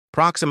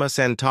Proxima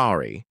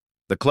Centauri,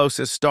 the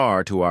closest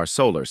star to our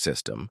solar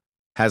system,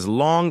 has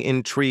long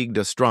intrigued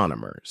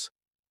astronomers.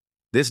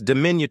 This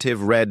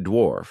diminutive red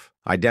dwarf,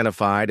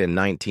 identified in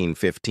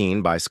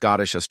 1915 by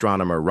Scottish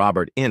astronomer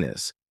Robert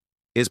Innes,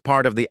 is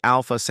part of the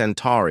Alpha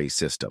Centauri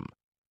system,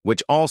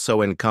 which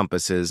also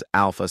encompasses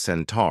Alpha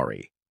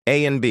Centauri,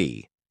 A and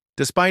B.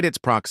 Despite its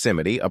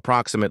proximity,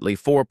 approximately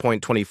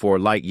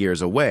 4.24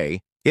 light-years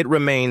away, it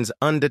remains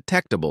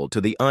undetectable to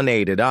the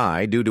unaided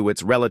eye due to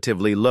its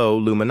relatively low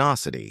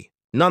luminosity.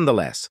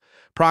 Nonetheless,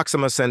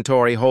 Proxima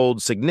Centauri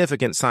holds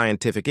significant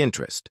scientific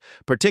interest,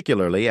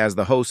 particularly as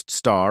the host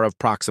star of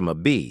Proxima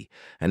B,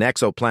 an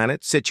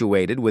exoplanet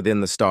situated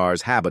within the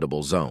star's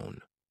habitable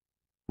zone.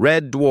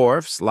 Red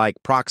dwarfs like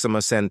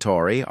Proxima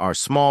Centauri are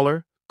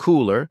smaller,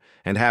 cooler,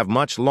 and have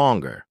much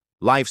longer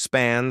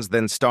lifespans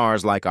than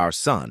stars like our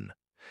Sun.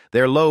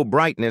 Their low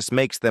brightness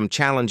makes them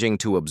challenging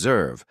to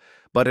observe,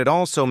 but it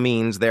also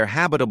means their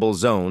habitable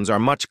zones are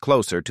much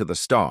closer to the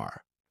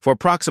star. For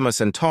Proxima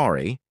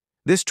Centauri,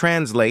 this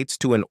translates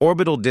to an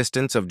orbital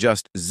distance of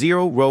just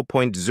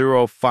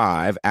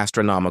 0.05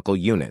 astronomical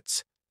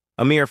units,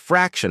 a mere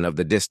fraction of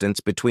the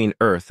distance between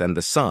Earth and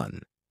the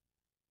Sun.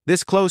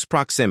 This close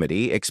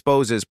proximity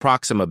exposes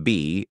Proxima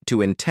B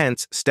to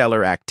intense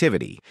stellar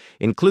activity,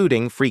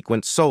 including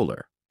frequent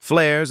solar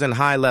flares and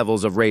high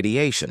levels of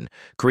radiation,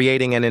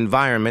 creating an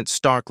environment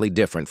starkly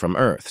different from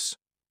Earth's.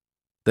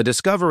 The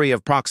discovery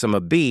of Proxima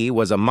B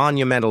was a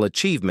monumental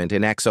achievement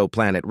in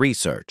exoplanet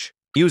research.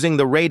 Using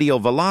the radial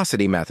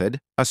velocity method,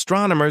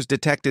 astronomers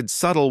detected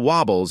subtle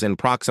wobbles in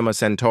Proxima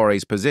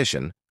Centauri's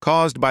position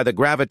caused by the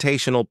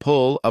gravitational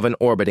pull of an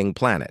orbiting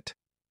planet.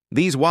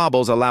 These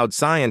wobbles allowed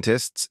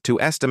scientists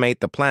to estimate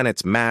the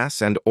planet's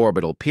mass and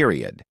orbital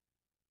period.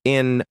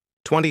 In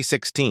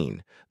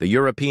 2016, the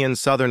European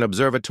Southern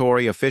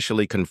Observatory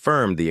officially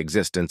confirmed the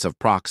existence of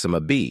Proxima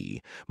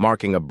B,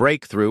 marking a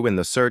breakthrough in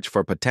the search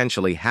for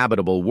potentially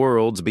habitable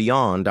worlds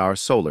beyond our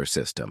solar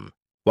system.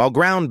 While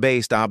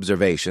ground-based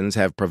observations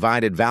have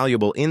provided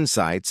valuable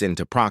insights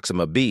into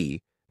Proxima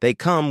B, they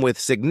come with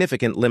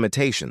significant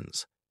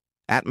limitations.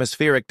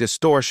 Atmospheric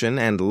distortion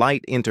and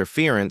light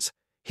interference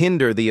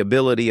hinder the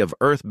ability of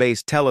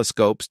Earth-based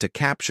telescopes to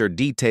capture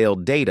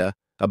detailed data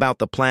about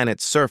the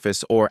planet's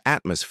surface or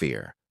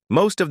atmosphere.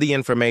 Most of the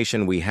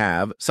information we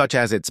have, such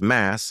as its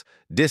mass,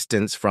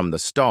 distance from the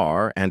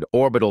star, and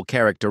orbital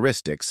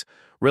characteristics,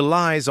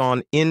 relies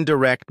on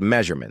indirect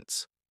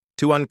measurements.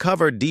 To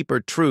uncover deeper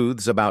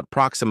truths about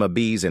Proxima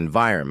B's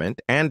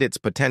environment and its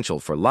potential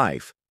for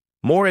life,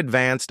 more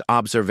advanced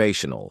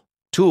observational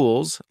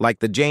tools like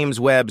the James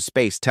Webb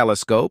Space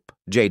Telescope,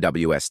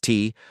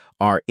 JWST,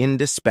 are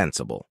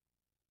indispensable.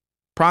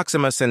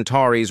 Proxima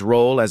Centauri's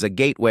role as a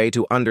gateway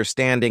to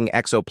understanding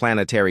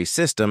exoplanetary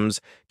systems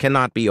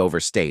cannot be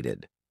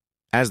overstated.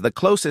 As the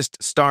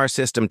closest star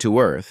system to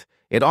Earth,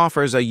 it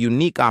offers a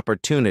unique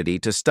opportunity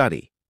to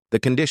study the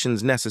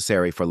conditions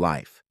necessary for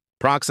life.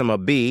 Proxima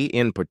B,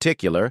 in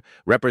particular,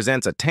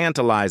 represents a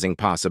tantalizing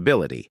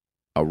possibility,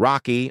 a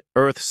rocky,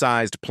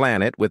 Earth-sized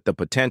planet with the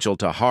potential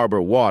to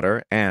harbor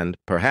water and,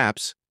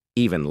 perhaps,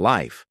 even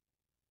life.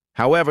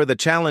 However, the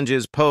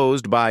challenges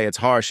posed by its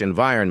harsh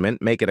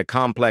environment make it a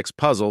complex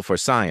puzzle for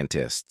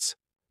scientists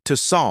to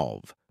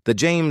solve. The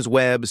James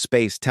Webb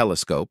Space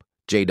Telescope,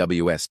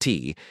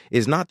 JWST,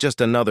 is not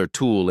just another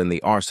tool in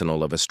the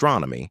arsenal of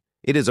astronomy,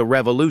 it is a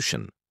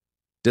revolution.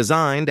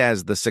 Designed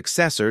as the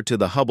successor to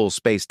the Hubble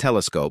Space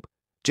Telescope,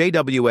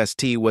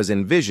 JWST was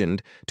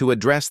envisioned to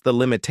address the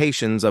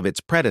limitations of its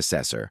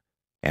predecessor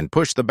and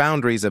push the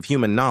boundaries of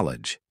human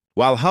knowledge.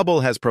 While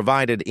Hubble has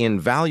provided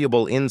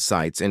invaluable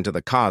insights into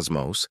the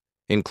cosmos,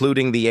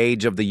 including the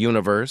age of the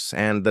universe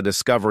and the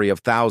discovery of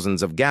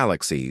thousands of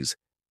galaxies,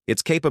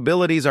 its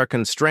capabilities are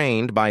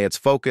constrained by its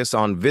focus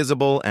on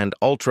visible and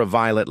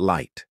ultraviolet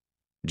light.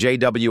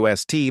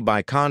 JWST,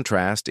 by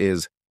contrast,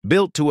 is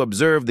built to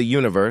observe the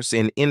universe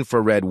in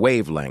infrared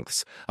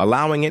wavelengths,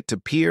 allowing it to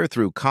peer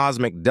through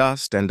cosmic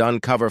dust and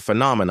uncover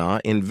phenomena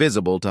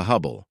invisible to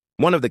Hubble.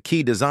 One of the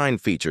key design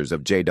features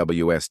of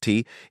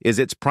JWST is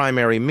its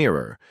primary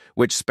mirror,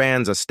 which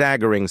spans a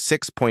staggering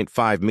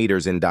 6.5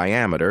 meters in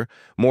diameter,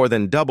 more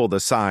than double the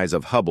size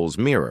of Hubble's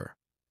mirror.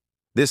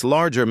 This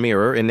larger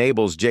mirror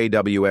enables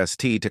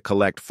JWST to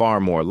collect far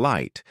more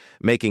light,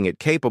 making it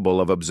capable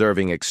of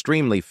observing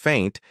extremely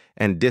faint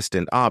and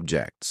distant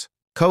objects.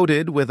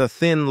 Coated with a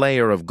thin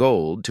layer of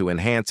gold to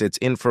enhance its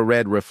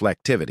infrared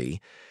reflectivity,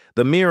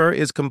 the mirror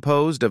is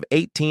composed of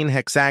 18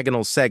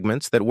 hexagonal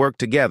segments that work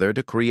together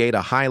to create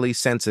a highly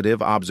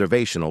sensitive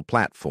observational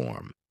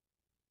platform.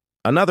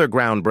 Another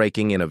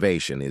groundbreaking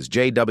innovation is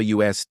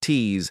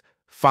JWST's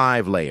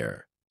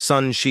 5-layer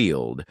sun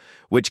shield,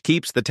 which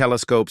keeps the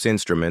telescope's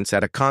instruments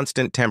at a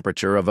constant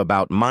temperature of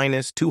about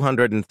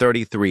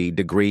 -233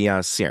 degrees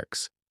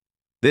Celsius.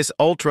 This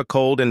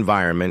ultra-cold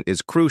environment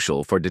is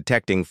crucial for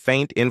detecting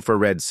faint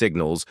infrared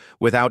signals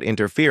without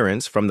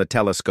interference from the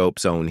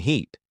telescope's own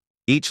heat.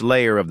 Each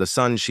layer of the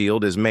sun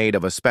shield is made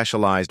of a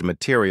specialized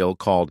material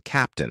called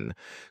capton,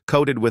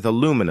 coated with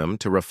aluminum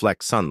to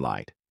reflect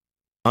sunlight.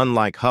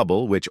 Unlike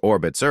Hubble, which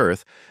orbits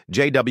Earth,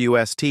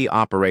 JWST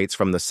operates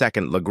from the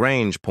second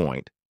Lagrange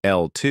point,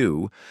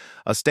 L2,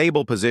 a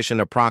stable position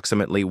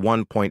approximately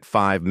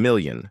 1.5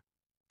 million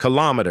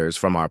kilometers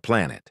from our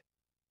planet.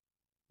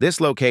 This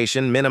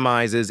location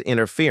minimizes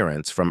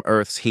interference from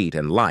Earth's heat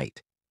and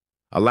light,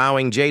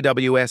 allowing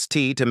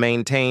JWST to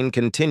maintain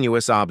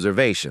continuous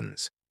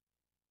observations.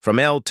 From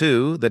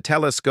L2, the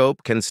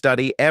telescope can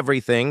study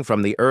everything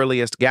from the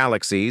earliest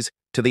galaxies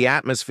to the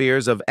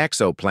atmospheres of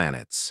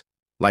exoplanets,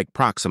 like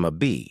Proxima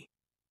B.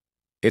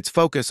 Its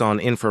focus on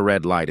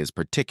infrared light is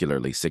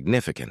particularly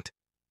significant,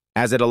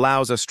 as it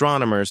allows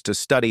astronomers to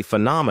study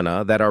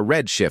phenomena that are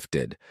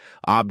redshifted,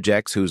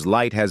 objects whose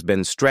light has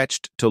been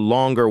stretched to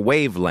longer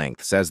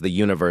wavelengths as the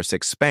universe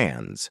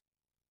expands.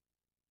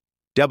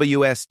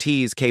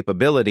 WST's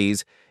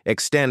capabilities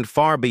extend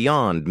far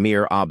beyond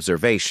mere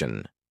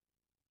observation.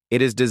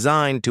 It is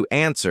designed to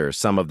answer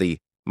some of the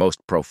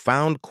most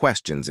profound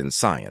questions in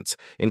science,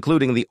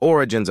 including the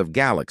origins of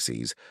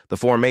galaxies, the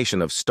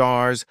formation of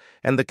stars,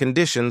 and the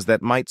conditions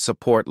that might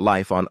support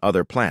life on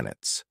other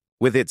planets.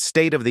 With its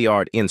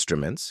state-of-the-art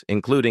instruments,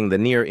 including the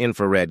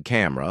near-infrared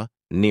camera,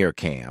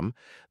 NIRCam,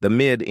 the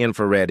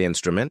mid-infrared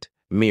instrument,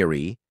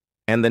 MIRI,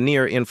 and the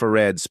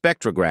near-infrared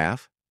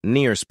spectrograph,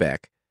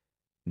 NIRSpec,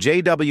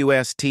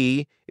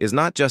 JWST is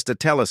not just a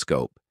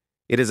telescope.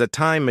 It is a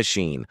time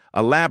machine,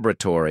 a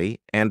laboratory,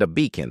 and a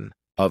beacon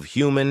of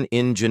human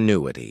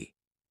ingenuity.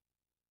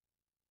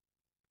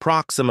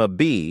 Proxima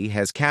B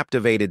has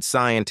captivated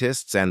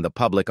scientists and the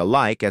public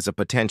alike as a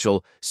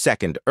potential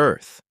second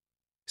Earth.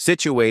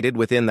 Situated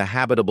within the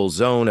habitable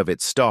zone of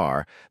its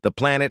star, the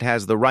planet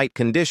has the right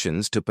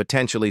conditions to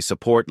potentially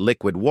support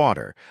liquid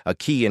water, a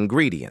key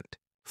ingredient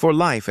for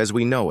life as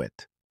we know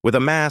it. With a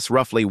mass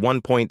roughly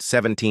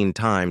 1.17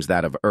 times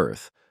that of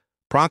Earth,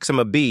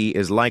 Proxima B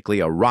is likely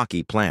a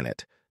rocky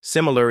planet,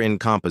 similar in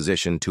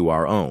composition to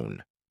our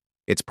own.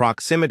 Its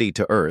proximity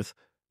to Earth,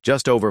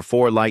 just over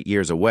 4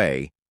 light-years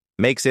away,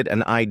 makes it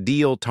an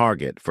ideal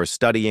target for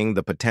studying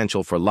the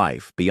potential for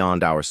life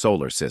beyond our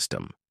solar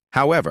system.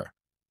 However,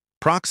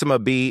 Proxima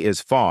B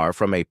is far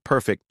from a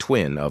perfect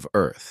twin of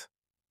Earth.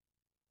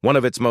 One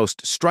of its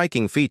most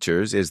striking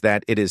features is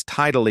that it is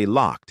tidally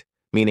locked,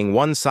 meaning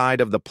one side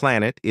of the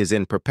planet is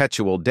in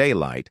perpetual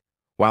daylight,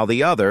 while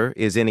the other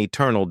is in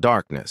eternal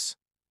darkness.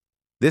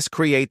 This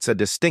creates a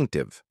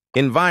distinctive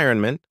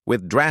environment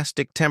with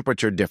drastic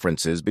temperature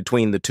differences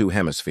between the two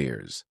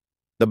hemispheres.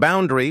 The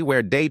boundary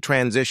where day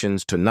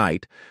transitions to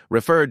night,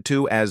 referred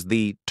to as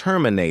the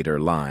terminator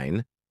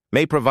line,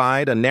 may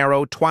provide a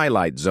narrow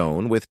twilight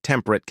zone with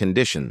temperate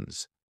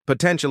conditions,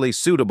 potentially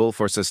suitable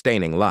for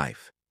sustaining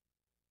life.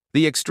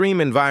 The extreme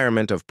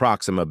environment of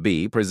Proxima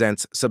B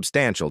presents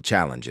substantial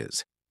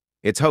challenges.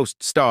 Its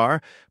host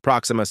star,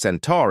 Proxima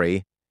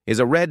Centauri, is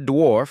a red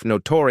dwarf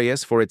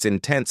notorious for its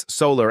intense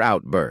solar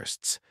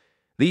outbursts.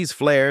 These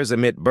flares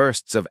emit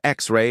bursts of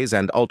X-rays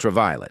and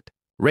ultraviolet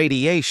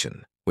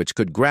radiation, which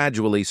could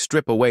gradually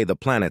strip away the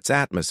planet's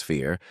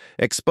atmosphere,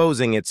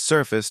 exposing its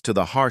surface to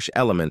the harsh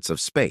elements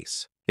of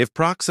space. If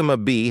Proxima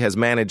B has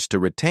managed to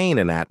retain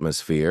an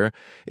atmosphere,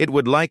 it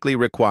would likely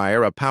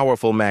require a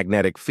powerful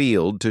magnetic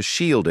field to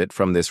shield it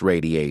from this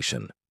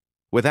radiation.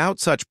 Without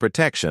such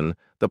protection,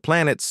 the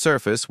planet's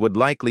surface would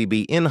likely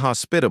be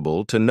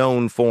inhospitable to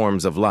known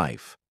forms of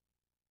life.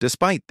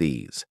 Despite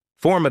these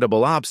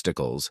formidable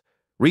obstacles,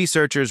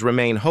 researchers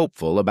remain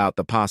hopeful about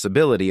the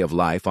possibility of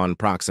life on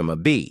Proxima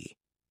B.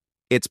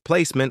 Its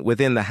placement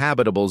within the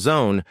habitable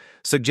zone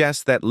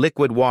suggests that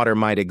liquid water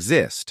might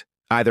exist,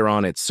 either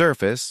on its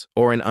surface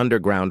or in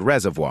underground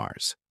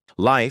reservoirs.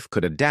 Life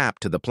could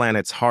adapt to the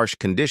planet's harsh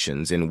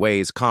conditions in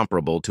ways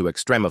comparable to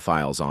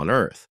extremophiles on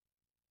Earth.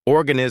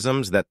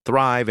 Organisms that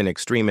thrive in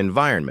extreme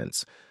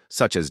environments,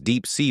 such as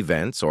deep sea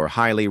vents or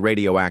highly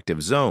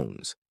radioactive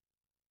zones.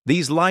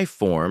 These life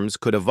forms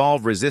could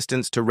evolve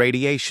resistance to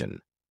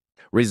radiation,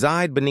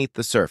 reside beneath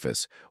the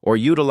surface, or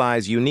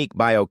utilize unique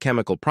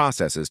biochemical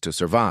processes to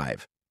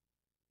survive.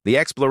 The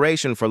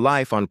exploration for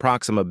life on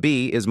Proxima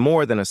B is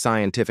more than a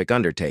scientific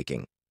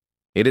undertaking.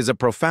 It is a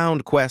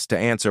profound quest to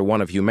answer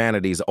one of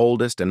humanity's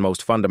oldest and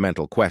most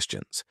fundamental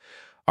questions.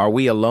 Are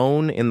we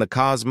alone in the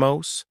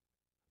cosmos?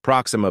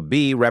 Proxima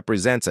B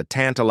represents a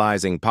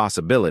tantalizing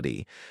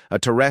possibility, a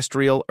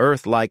terrestrial,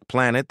 Earth-like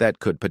planet that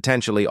could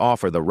potentially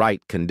offer the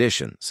right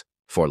conditions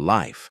for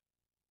life.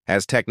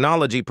 As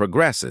technology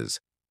progresses,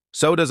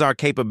 so does our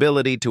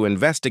capability to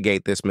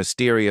investigate this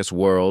mysterious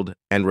world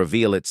and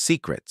reveal its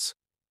secrets.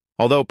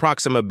 Although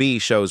Proxima B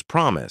shows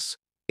promise,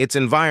 its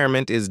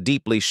environment is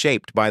deeply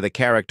shaped by the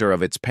character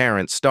of its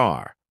parent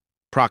star,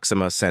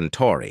 Proxima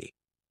Centauri.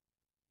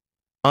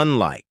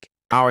 Unlike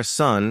our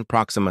Sun,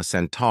 Proxima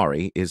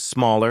Centauri is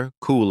smaller,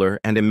 cooler,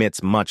 and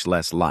emits much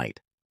less light.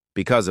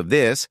 Because of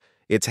this,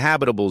 its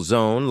habitable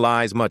zone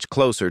lies much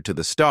closer to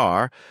the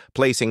star,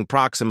 placing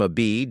Proxima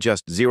B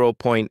just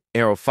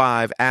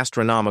 0.05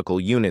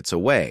 astronomical units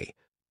away,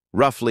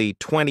 roughly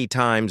 20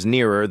 times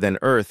nearer than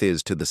Earth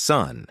is to the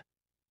Sun.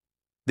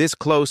 This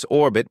close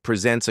orbit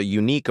presents a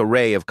unique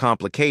array of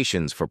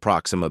complications for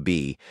Proxima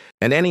B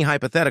and any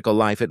hypothetical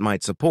life it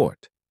might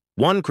support.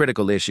 One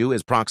critical issue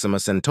is Proxima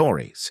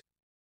Centauri's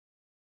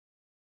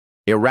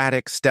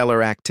erratic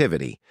stellar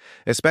activity,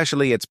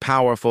 especially its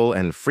powerful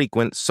and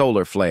frequent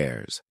solar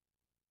flares.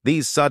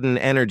 These sudden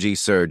energy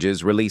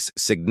surges release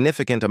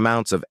significant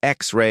amounts of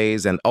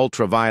X-rays and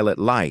ultraviolet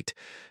light,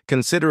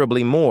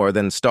 considerably more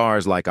than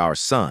stars like our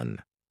Sun.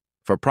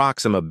 For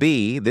Proxima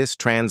B, this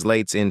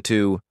translates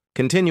into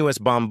continuous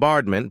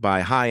bombardment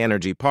by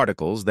high-energy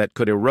particles that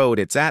could erode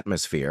its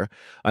atmosphere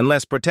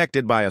unless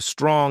protected by a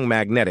strong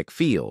magnetic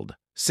field,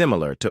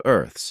 similar to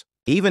Earth's.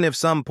 Even if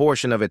some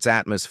portion of its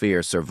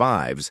atmosphere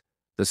survives,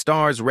 the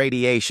star's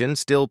radiation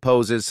still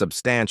poses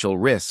substantial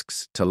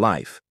risks to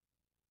life.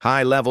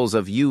 High levels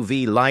of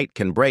UV light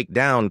can break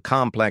down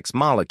complex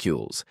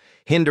molecules,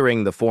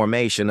 hindering the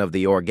formation of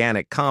the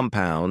organic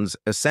compounds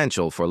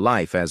essential for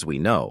life as we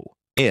know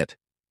it.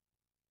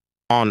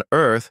 On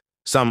Earth,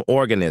 some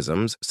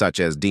organisms, such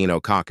as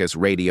Deinococcus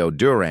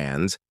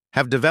radiodurans,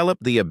 have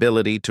developed the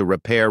ability to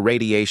repair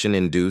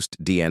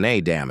radiation-induced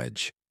DNA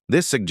damage.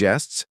 This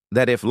suggests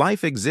that if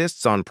life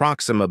exists on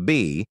Proxima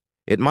B,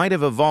 it might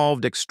have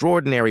evolved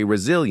extraordinary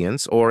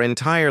resilience or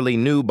entirely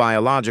new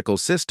biological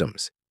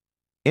systems.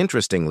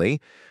 Interestingly,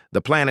 the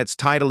planet's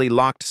tidally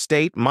locked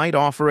state might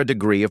offer a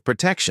degree of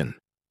protection.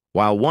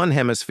 While one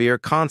hemisphere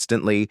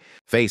constantly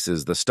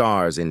faces the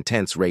star's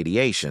intense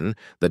radiation,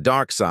 the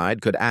dark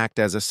side could act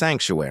as a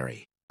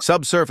sanctuary.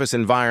 Subsurface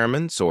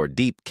environments or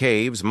deep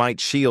caves might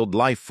shield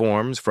life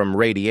forms from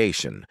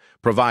radiation,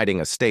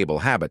 providing a stable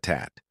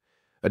habitat.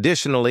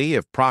 Additionally,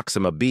 if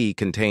Proxima B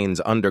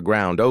contains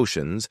underground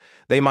oceans,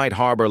 they might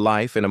harbor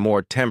life in a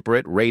more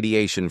temperate,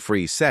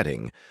 radiation-free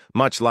setting,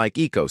 much like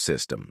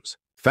ecosystems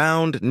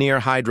found near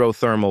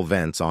hydrothermal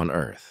vents on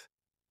Earth.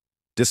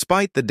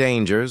 Despite the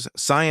dangers,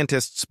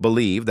 scientists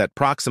believe that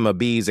Proxima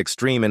B's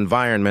extreme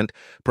environment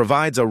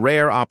provides a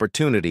rare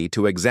opportunity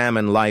to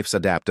examine life's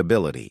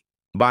adaptability.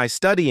 By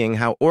studying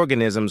how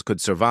organisms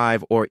could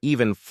survive or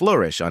even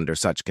flourish under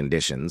such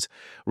conditions,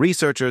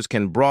 researchers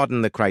can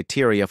broaden the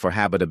criteria for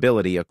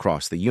habitability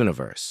across the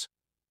universe.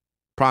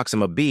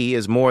 Proxima B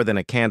is more than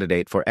a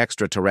candidate for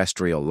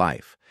extraterrestrial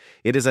life.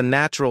 It is a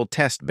natural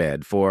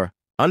testbed for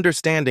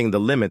understanding the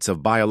limits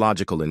of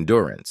biological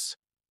endurance.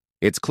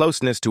 Its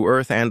closeness to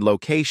Earth and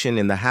location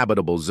in the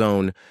habitable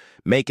zone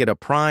make it a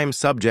prime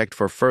subject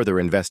for further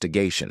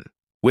investigation.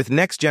 With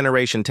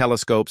next-generation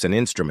telescopes and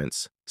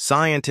instruments,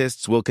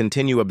 scientists will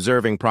continue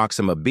observing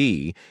Proxima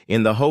B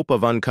in the hope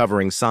of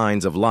uncovering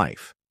signs of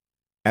life.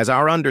 As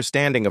our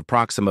understanding of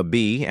Proxima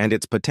B and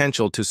its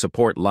potential to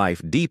support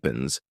life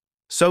deepens,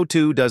 so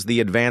too does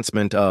the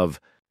advancement of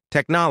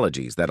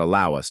technologies that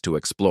allow us to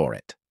explore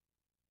it.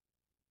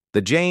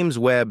 The James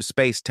Webb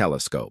Space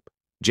Telescope,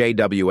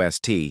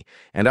 JWST,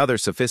 and other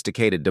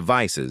sophisticated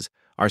devices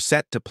are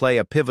set to play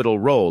a pivotal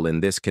role in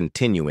this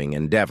continuing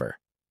endeavor.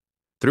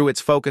 Through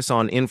its focus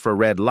on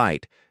infrared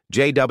light,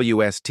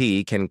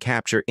 JWST can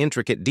capture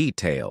intricate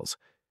details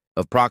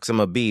of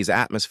Proxima B's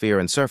atmosphere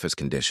and surface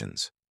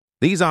conditions.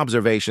 These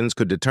observations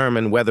could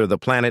determine whether the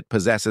planet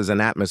possesses an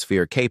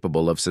atmosphere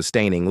capable of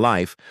sustaining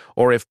life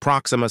or if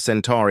Proxima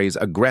Centauri's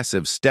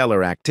aggressive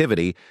stellar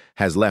activity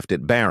has left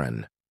it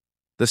barren.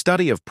 The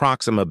study of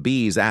Proxima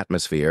B's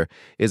atmosphere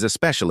is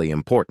especially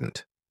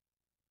important.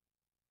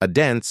 A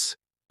dense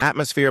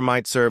atmosphere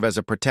might serve as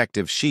a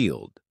protective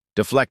shield,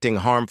 deflecting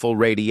harmful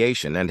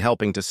radiation and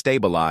helping to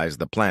stabilize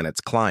the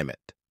planet's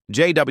climate.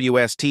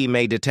 JWST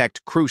may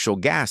detect crucial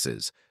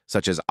gases,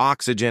 such as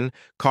oxygen,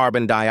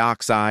 carbon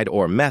dioxide,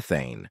 or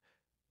methane,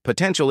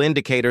 potential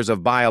indicators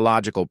of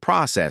biological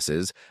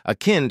processes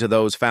akin to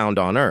those found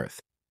on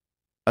Earth.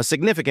 A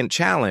significant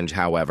challenge,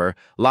 however,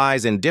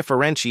 lies in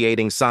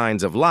differentiating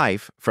signs of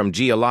life from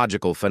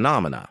geological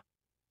phenomena.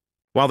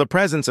 While the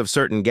presence of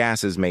certain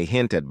gases may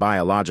hint at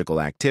biological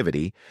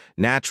activity,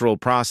 natural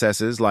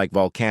processes like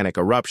volcanic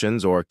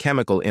eruptions or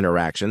chemical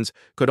interactions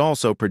could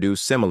also produce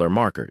similar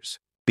markers.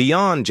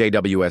 Beyond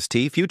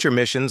JWST, future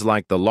missions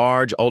like the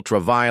Large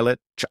Ultraviolet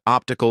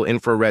Optical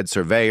Infrared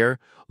Surveyor,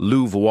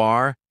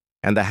 LUVOIR,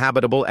 and the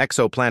Habitable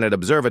Exoplanet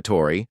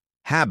Observatory,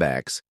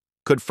 HABEX,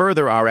 could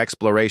further our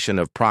exploration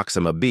of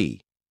Proxima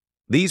B.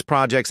 These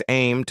projects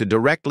aim to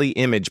directly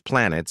image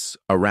planets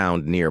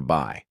around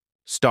nearby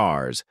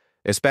stars,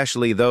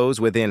 especially those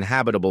within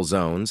habitable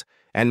zones,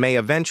 and may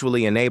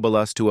eventually enable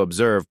us to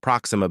observe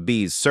Proxima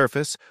B's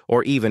surface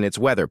or even its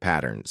weather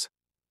patterns.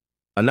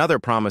 Another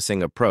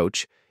promising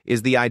approach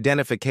is the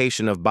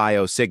identification of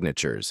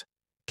biosignatures,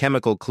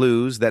 chemical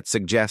clues that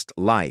suggest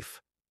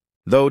life.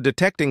 Though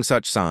detecting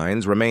such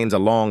signs remains a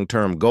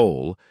long-term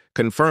goal,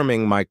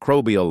 confirming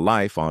microbial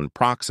life on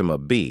Proxima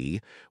B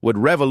would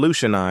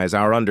revolutionize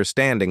our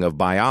understanding of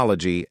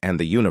biology and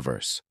the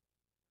universe.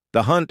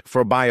 The hunt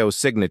for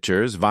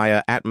biosignatures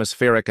via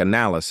atmospheric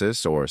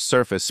analysis or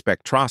surface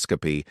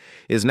spectroscopy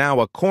is now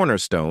a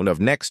cornerstone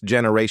of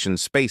next-generation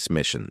space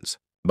missions.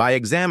 By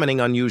examining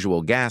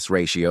unusual gas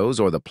ratios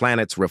or the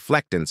planet's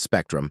reflectance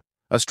spectrum,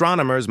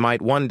 astronomers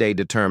might one day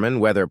determine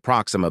whether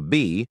Proxima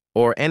B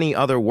or any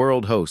other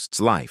world hosts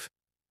life.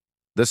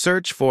 The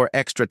search for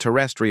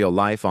extraterrestrial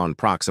life on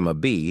Proxima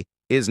B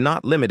is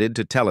not limited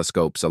to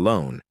telescopes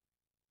alone.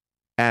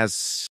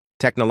 As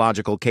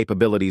technological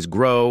capabilities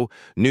grow,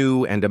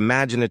 new and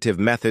imaginative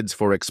methods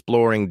for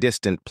exploring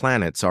distant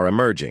planets are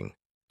emerging.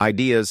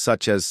 Ideas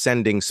such as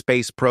sending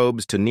space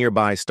probes to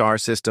nearby star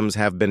systems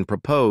have been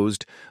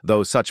proposed,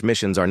 though such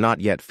missions are not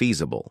yet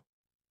feasible.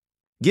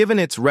 Given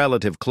its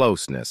relative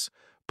closeness,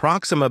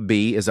 Proxima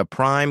B is a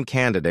prime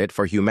candidate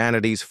for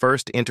humanity's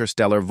first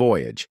interstellar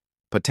voyage,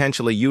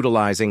 potentially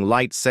utilizing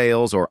light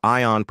sails or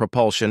ion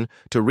propulsion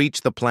to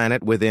reach the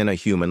planet within a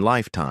human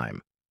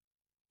lifetime.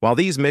 While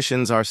these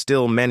missions are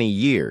still many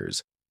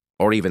years,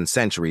 or even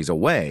centuries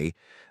away,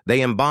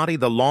 they embody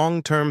the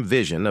long-term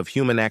vision of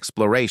human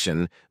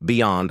exploration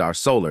beyond our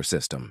solar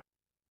system.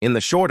 In the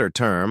shorter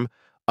term,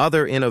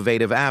 other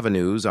innovative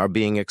avenues are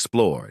being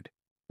explored.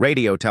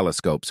 Radio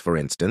telescopes, for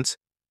instance,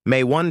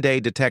 may one day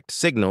detect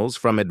signals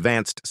from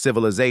advanced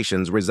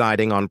civilizations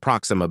residing on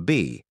Proxima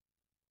B.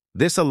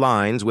 This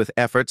aligns with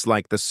efforts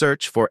like the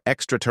Search for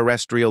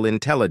Extraterrestrial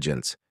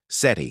Intelligence,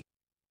 SETI,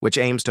 which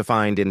aims to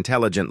find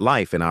intelligent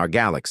life in our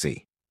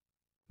galaxy.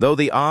 Though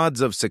the odds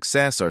of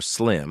success are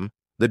slim,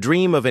 the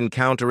dream of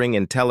encountering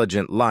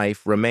intelligent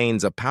life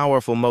remains a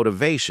powerful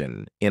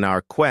motivation in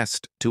our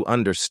quest to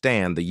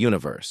understand the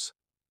universe.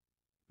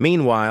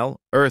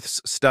 Meanwhile,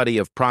 Earth's study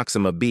of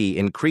Proxima B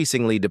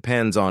increasingly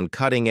depends on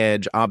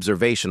cutting-edge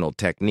observational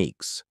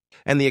techniques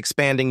and the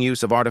expanding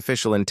use of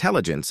artificial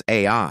intelligence,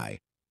 AI.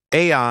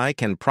 AI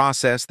can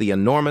process the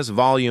enormous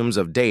volumes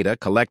of data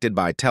collected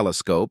by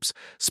telescopes,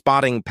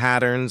 spotting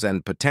patterns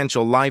and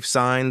potential life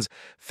signs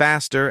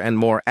faster and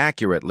more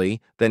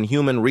accurately than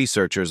human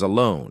researchers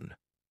alone.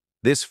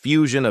 This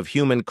fusion of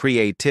human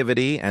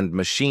creativity and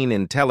machine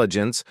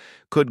intelligence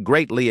could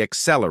greatly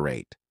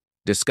accelerate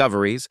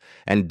discoveries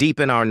and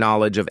deepen our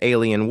knowledge of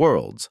alien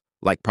worlds,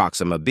 like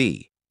Proxima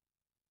B.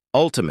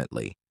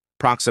 Ultimately,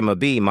 Proxima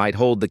B might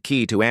hold the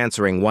key to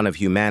answering one of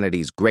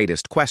humanity's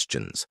greatest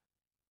questions.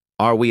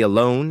 Are we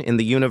alone in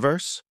the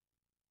universe?